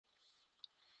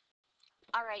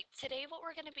All right, today what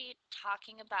we're going to be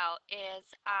talking about is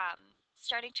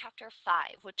starting chapter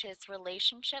 5, which is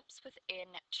relationships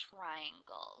within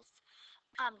triangles.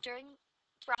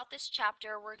 Throughout this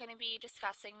chapter, we're going to be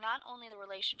discussing not only the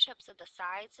relationships of the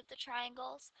sides of the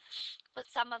triangles,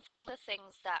 but some of the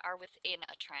things that are within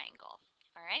a triangle.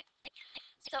 All right,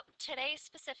 so today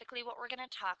specifically what we're going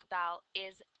to talk about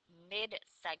is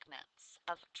mid-segments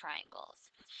of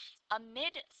triangles. A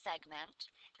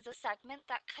mid-segment is a segment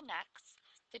that connects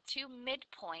the two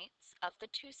midpoints of the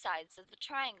two sides of the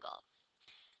triangle.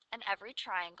 And every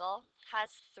triangle has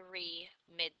three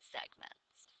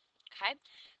mid-segments. Okay?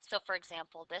 So for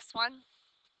example, this one,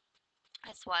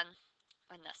 and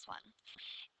this one.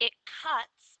 It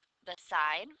cuts the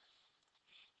side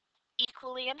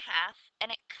equally in half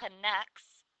and it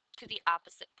connects to the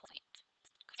opposite point.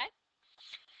 Okay?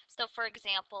 So for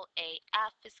example,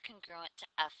 AF is congruent to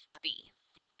FB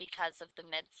because of the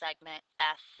mid-segment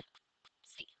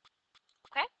FC.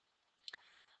 Okay?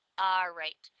 All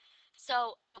right.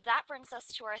 So that brings us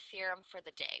to our theorem for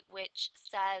the day, which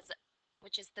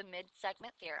is the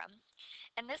mid-segment theorem.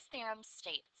 And this theorem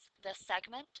states the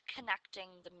segment connecting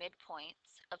the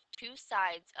midpoints of two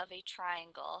sides of a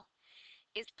triangle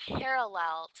is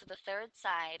parallel to the third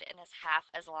side and is half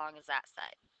as long as that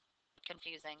side.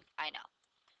 Confusing, I know.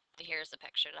 But here's a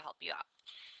picture to help you out.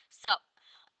 So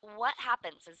what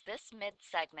happens is this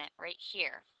mid-segment right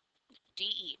here,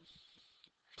 DE,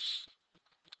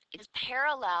 is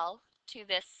parallel to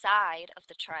this side of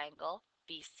the triangle,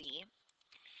 BC.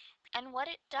 And what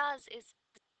it does is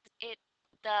it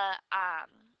the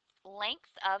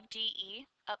length of DE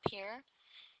up here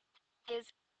is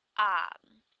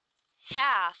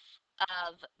half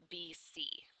of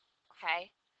BC.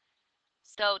 Okay?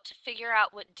 So to figure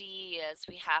out what DE is,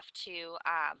 we have to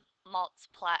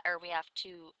multiply, or we have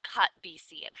to cut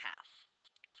BC in half.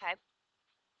 Okay?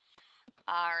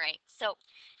 All right. So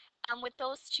with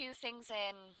those two things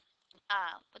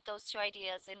with those two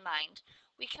ideas in mind,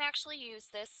 we can actually use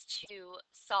this to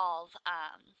solve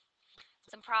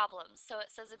some problems. So it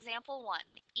says example 1,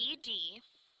 ED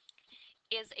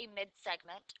is a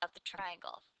mid-segment of the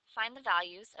triangle. Find the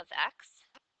values of x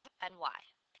and y.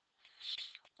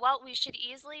 Well, we should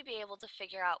easily be able to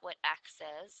figure out what x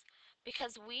is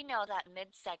because we know that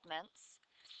mid-segments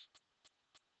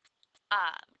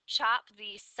chop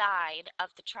the side of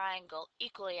the triangle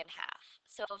equally in half.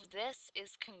 So if this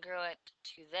is congruent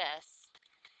to this,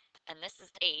 and this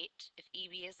is 8, if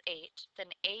EB is 8, then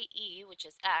AE, which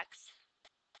is x,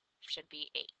 should be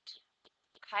 8.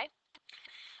 Okay?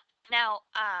 Now,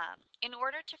 in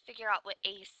order to figure out what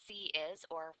AC is,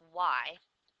 or y,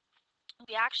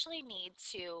 we actually need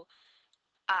to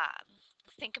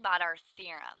think about our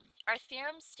theorem. Our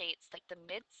theorem states that the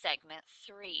mid-segment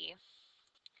 3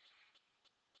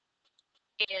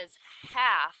 is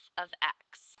half of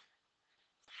x.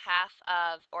 Half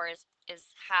of, or is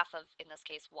half of, in this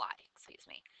case, y, excuse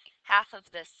me, half of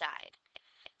this side.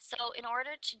 So in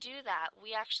order to do that,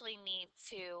 we actually need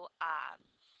to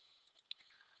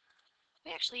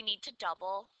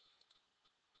double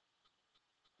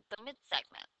the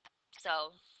mid-segment.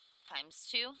 So times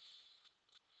 2.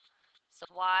 So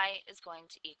y is going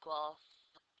to equal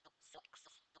 6.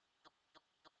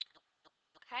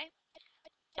 Okay?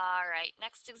 All right,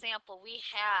 next example we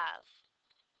have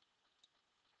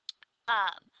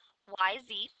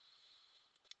YZ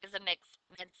is a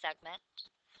mid-segment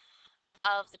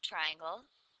of the triangle,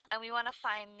 and we want to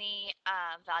find the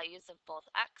values of both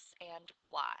x and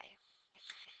y.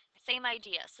 Same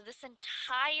idea. So this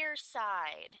entire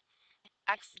side,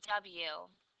 xw,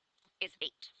 is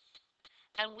 8.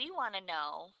 And we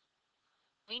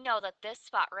know that this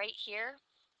spot right here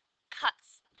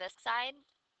cuts this side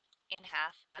in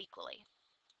half equally.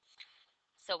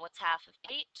 So what's half of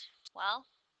 8? Well,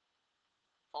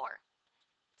 4.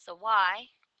 So y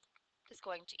is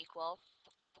going to equal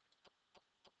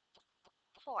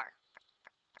 4.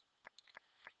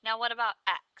 Now what about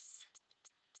x?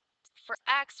 For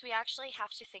x, we actually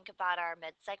have to think about our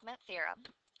mid-segment theorem,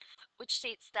 which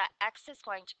states that x is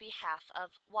going to be half of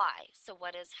y. So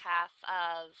what is half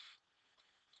of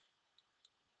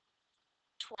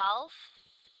 12?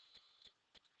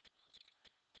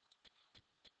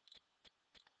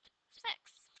 6.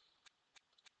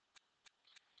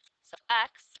 So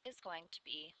x is going to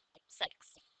be 6.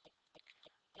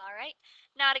 All right,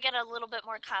 now to get a little bit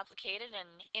more complicated and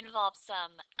involve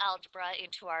some algebra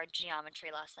into our geometry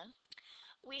lesson,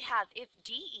 we have if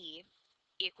DE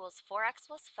equals 4x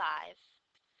plus 5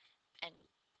 and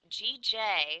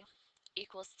GJ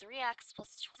equals 3x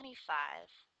plus 25,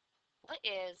 what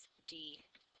is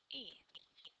DE?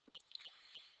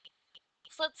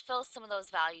 So let's fill some of those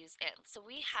values in. So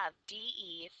we have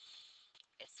DE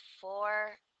is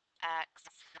 4x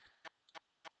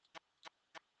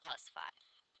plus 5.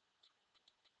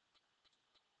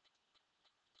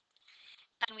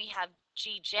 And we have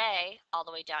GJ all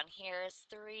the way down here is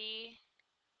 3x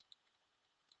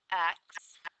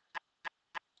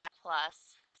plus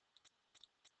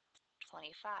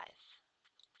 25.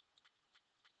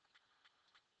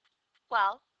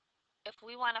 Well, if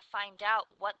we want to find out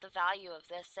what the value of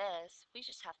this is, we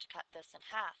just have to cut this in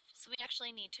half. So we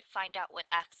actually need to find out what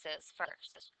x is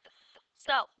first.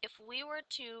 So if we were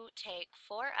to take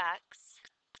 4x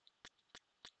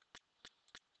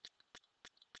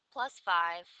plus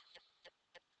 5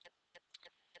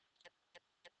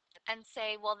 and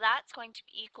say, well, that's going to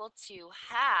be equal to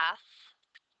half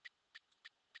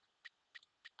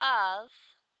of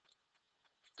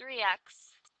 3x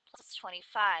plus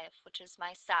 25, which is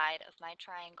my side of my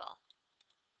triangle.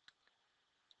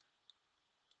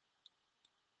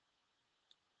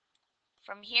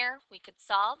 From here, we could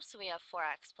solve, so we have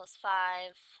 4x plus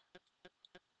 5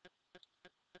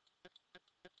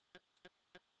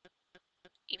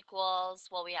 equals,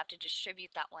 well, we have to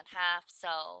distribute that 1/2,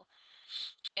 so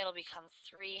it'll become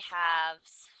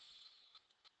 3/2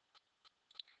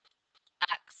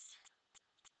 x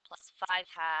plus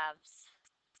 5/2,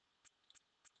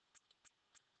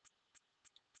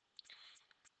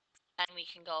 and we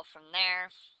can go from there.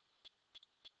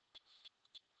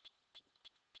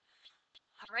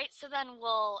 All right, so then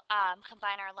we'll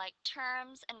combine our like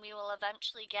terms, and we will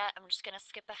eventually get, I'm just going to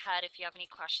skip ahead. If you have any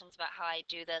questions about how I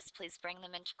do this, please bring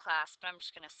them into class, but I'm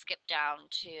just going to skip down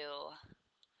to,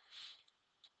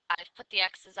 I've put the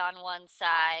x's on one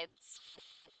side,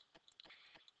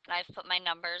 and I've put my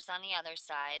numbers on the other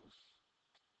side.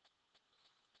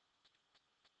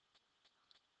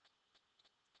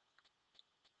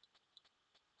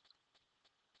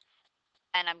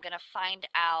 And I'm going to find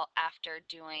out after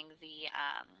doing the,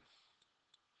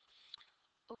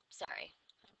 oops, sorry,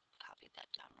 copied that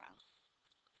down wrong.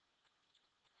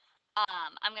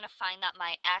 I'm going to find that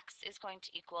my x is going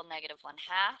to equal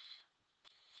 -1/2.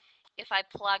 If I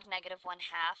plug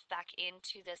 -1/2 back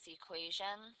into this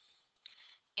equation,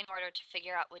 in order to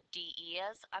figure out what DE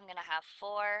is, I'm going to have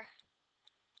 4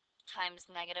 times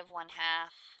 -1/2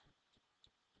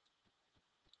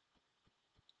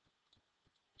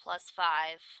 plus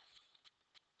 5,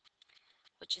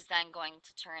 which is then going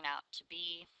to turn out to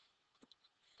be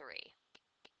 3.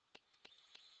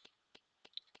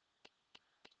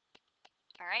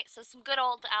 All right, so some good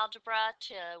old algebra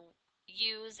to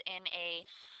use in a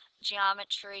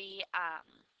geometry,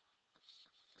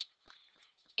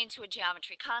 into a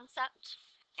geometry concept,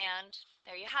 and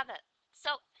there you have it.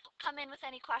 So come in with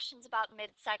any questions about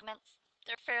mid-segments.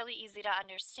 They're fairly easy to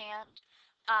understand.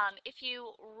 If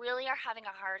you really are having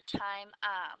a hard time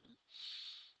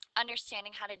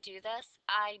understanding how to do this,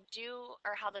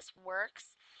 or how this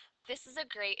works, this is a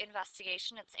great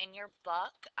investigation. It's in your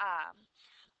book.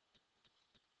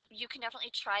 You can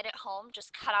definitely try it at home.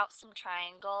 Just cut out some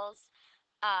triangles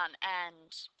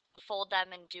and fold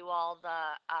them and do all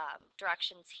the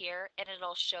directions here, and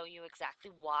it'll show you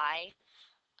exactly why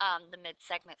the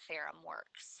mid-segment theorem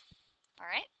works. All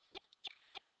right?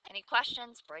 Any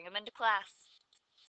questions? Bring them into class.